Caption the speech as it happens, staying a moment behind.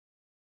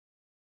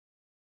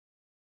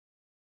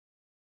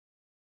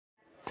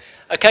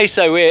Okay,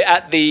 so we're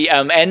at the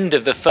end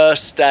of the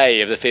first day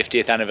of the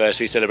 50th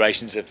anniversary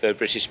celebrations of the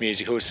British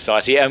Musical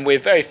Society, and we're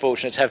very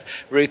fortunate to have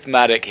Ruth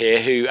Madoc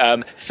here, who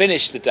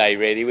finished the day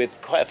really with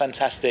quite a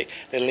fantastic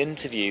little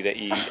interview that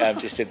you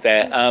just did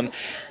there,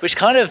 which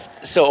kind of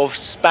sort of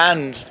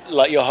spanned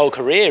like your whole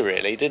career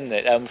really, didn't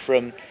it?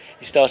 From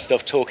you started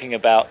off talking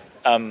about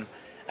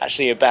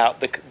actually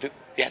about the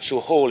actual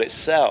hall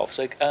itself.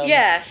 So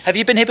yes. Have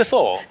you been here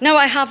before? No,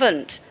 I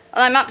haven't.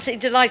 And I'm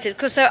absolutely delighted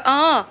because there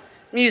are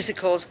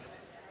musicals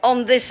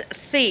on this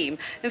theme.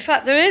 In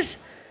fact, there is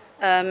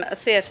a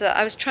theatre that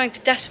I was trying to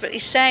desperately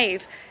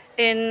save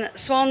in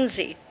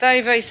Swansea,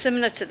 very, very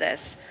similar to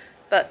this,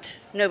 but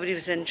nobody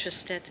was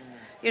interested.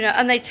 You know,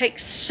 and they take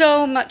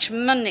so much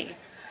money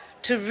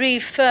to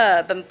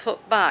refurb and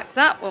put back.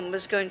 That one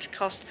was going to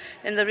cost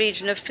in the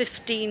region of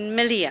 15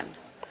 million.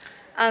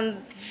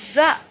 And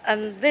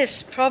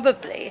this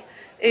probably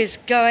is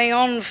going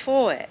on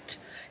for it,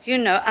 you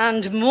know,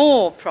 and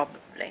more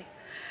probably.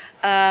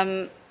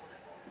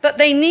 But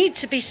they need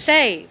to be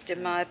saved,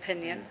 in my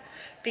opinion,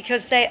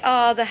 because they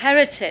are the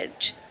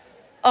heritage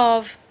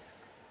of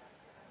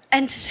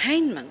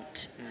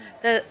entertainment.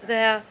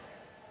 They're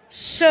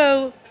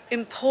so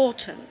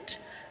important.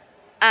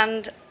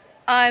 And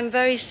I'm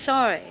very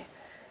sorry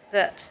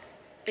that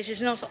it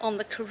is not on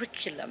the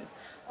curriculum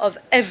of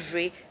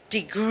every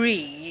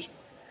degree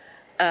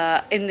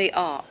in the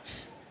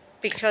arts,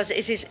 because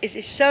it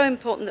is so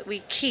important that we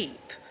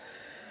keep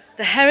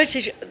the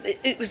heritage.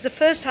 It was the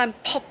first time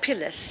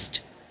populist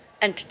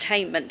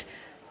entertainment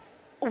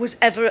was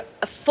ever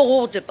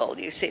affordable,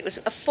 you see. It was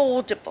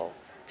affordable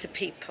to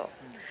people.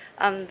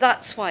 And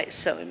that's why it's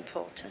so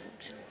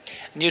important.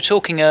 And you were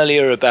talking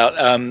earlier about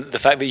the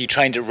fact that you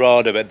trained at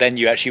RADA, but then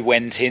you actually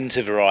went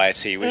into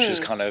Variety, which was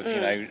kind of, you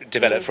know,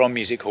 developed from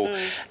music hall,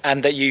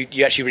 and that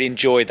you actually really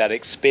enjoyed that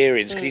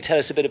experience. Could you tell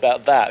us a bit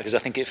about that? Because I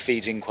think it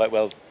feeds in quite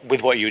well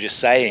with what you were just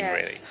saying, Yes.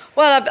 really.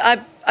 Well,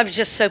 I'm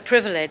just so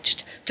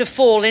privileged to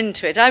fall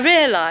into it. I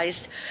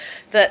realised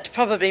that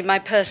probably my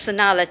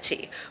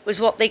personality was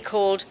what they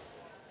called,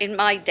 in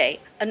my day,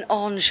 an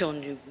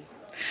ingenue.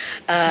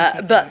 So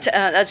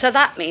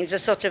that means a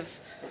sort of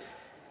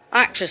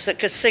actress that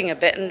could sing a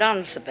bit and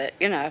dance a bit,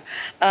 you know,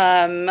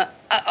 and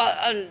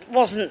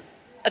wasn't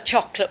a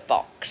chocolate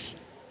box.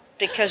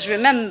 Because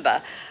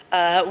remember,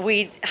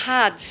 we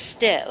had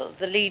still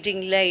the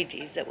leading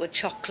ladies that were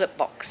chocolate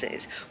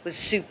boxes with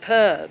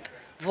superb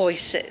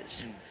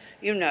voices,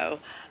 you know.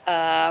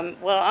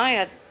 Well, I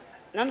had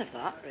none of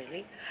that,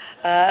 really.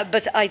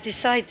 But I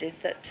decided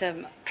that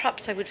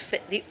perhaps I would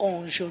fit the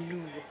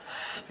ingenue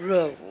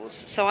roles.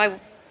 So I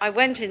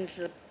went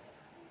into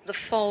the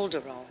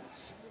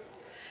folderols.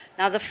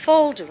 Now, the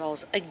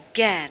folderols,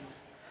 again,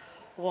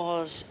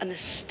 was an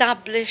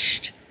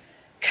established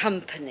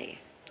company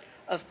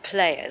of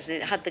players.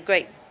 It had the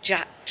great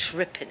Jack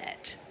Tripp in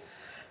it,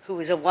 who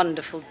was a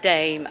wonderful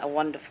dame, a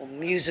wonderful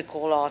music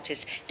hall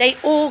artist. They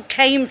all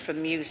came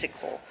from music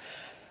hall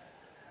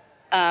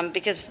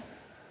because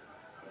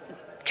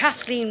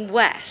Kathleen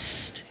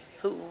West,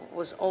 who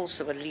was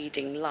also a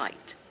leading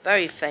light,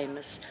 very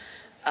famous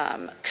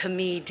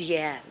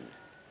comedienne,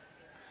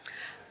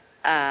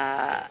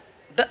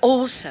 but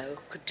also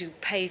could do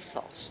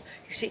pathos.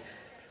 You see,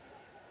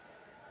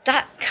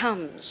 that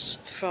comes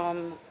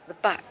from the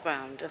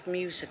background of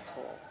music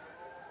hall.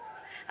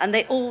 And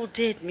they all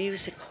did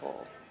music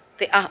hall.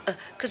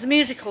 Because the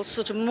music hall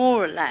sort of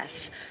more or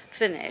less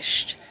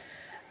finished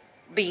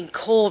being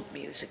called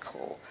music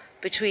hall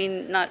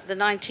between the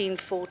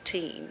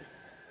 1918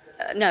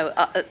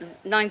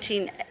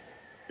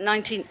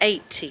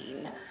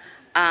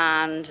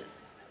 and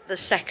the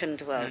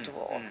Second World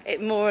War.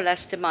 It more or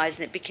less demised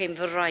and it became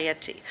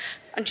Variety.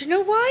 And do you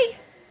know why?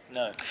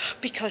 No.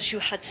 Because you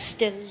had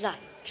still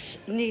lifes,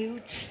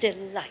 nude still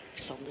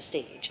lifes on the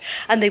stage,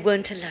 and they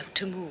weren't allowed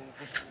to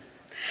move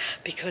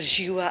because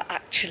you were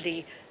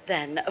actually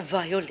then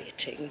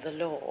violating the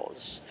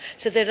laws.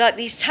 So they're like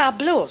these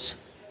tableaus.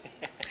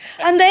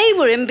 And they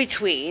were in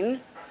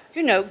between,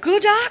 you know,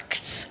 good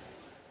acts.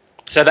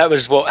 So that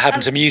was what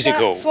happened to music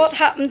hall? That's what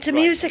happened to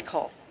music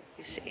hall,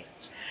 you see.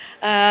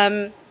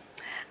 I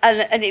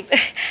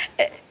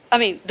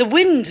mean, the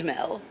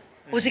Windmill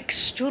was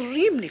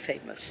extremely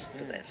famous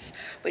for this,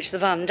 which the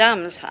Van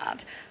Dams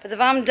had. But the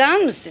Van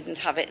Dams didn't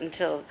have it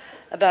until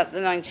about the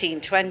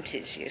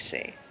 1920s, you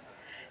see.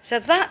 So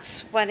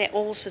that's when it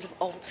all sort of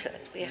altered.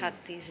 We had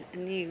these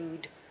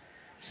nude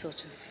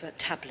sort of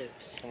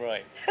tableaus.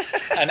 Right.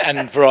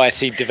 And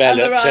Variety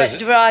developed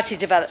Variety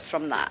developed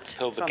from that.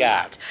 Filled the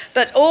gap. That.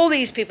 But all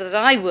these people that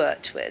I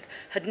worked with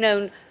had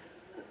known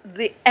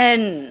the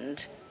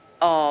end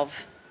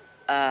of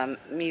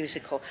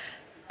musical.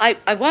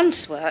 I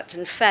once worked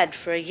and fed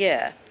for a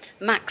year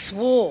Max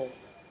Wall.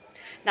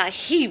 Now,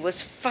 he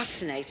was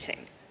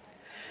fascinating.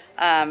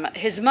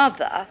 His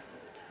mother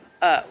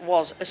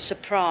was a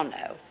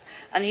soprano,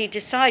 and he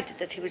decided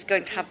that he was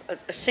going to have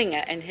a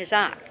singer in his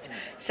act.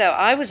 So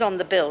I was on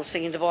the bill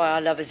singing The Boy I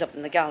Love Is Up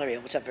in the Gallery, or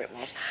whatever it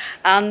was,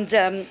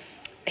 and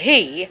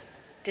he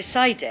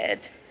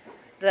decided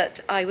that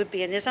I would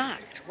be in his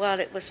act. Well,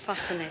 it was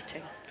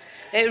fascinating.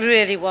 It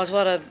really was.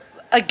 What a,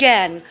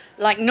 again,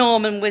 like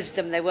Norman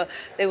Wisdom, they were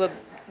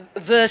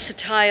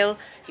versatile.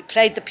 He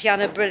played the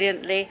piano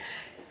brilliantly.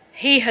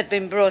 He had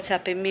been brought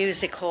up in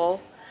music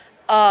hall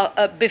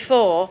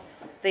before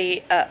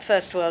the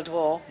First World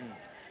War,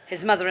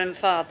 his mother and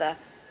father,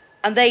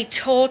 and they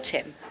taught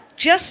him,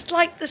 just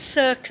like the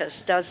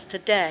circus does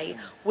today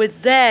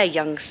with their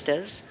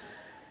youngsters.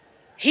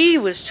 He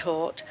was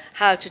taught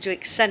how to do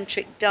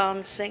eccentric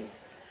dancing,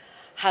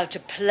 how to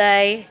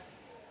play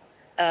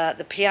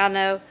the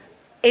piano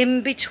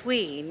in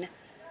between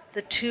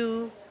the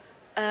two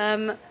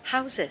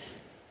houses.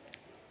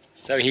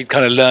 So he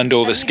kind of learned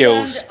all the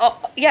skills.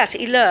 Yes,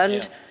 he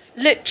learned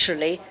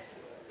literally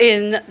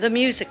in the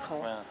music hall.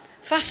 Wow.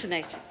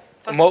 Fascinating.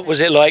 And what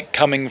was it like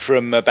coming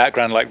from a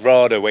background like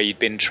RADA, where you'd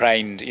been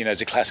trained, you know,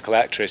 as a classical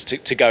actress,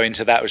 to go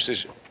into that, which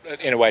is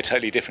in a way a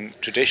totally different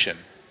tradition?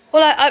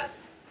 Well,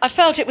 I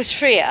felt it was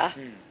freer,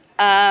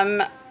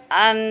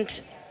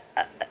 and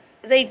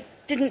they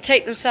didn't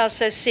take themselves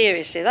so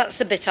seriously. That's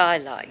the bit I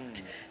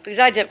liked, because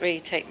I don't really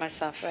take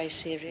myself very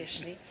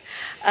seriously.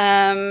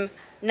 Never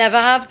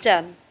have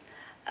done.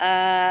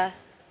 I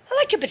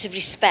like a bit of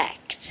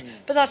respect,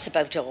 but that's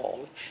about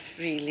all,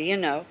 really, you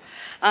know.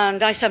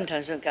 And I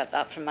sometimes don't get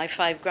that from my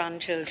 5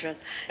 grandchildren,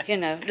 you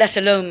know, let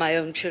alone my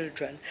own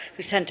children,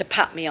 who tend to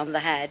pat me on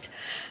the head.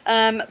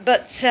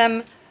 But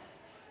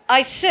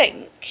I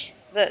think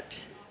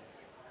that,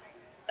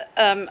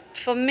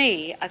 for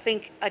me, I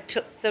think I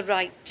took the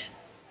right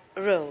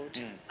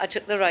road. I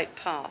took the right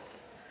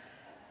path,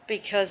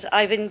 because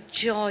I've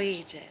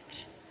enjoyed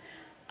it.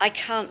 I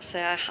can't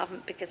say I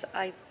haven't, because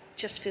I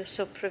just feel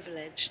so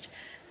privileged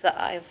that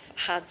I've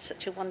had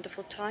such a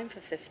wonderful time for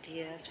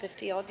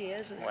 50 odd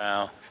years now.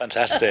 Wow,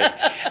 fantastic.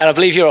 And I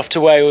believe you're off to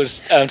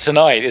Wales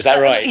tonight, is that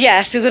right?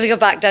 Yes, we've got to go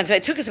back down to it.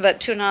 It took us about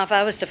 2.5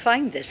 hours to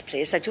find this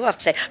place, I do have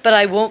to say, but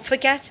I won't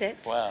forget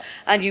it. Wow.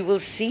 And you will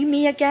see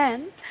me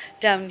again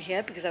down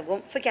here, because I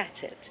won't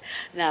forget it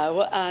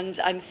now,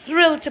 and I'm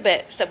thrilled to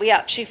bits that we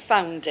actually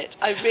found it.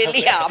 I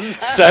really am.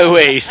 So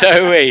we.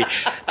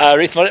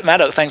 Ruth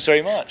Madoc, thanks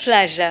very much.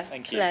 Pleasure.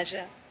 Thank you.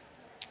 Pleasure.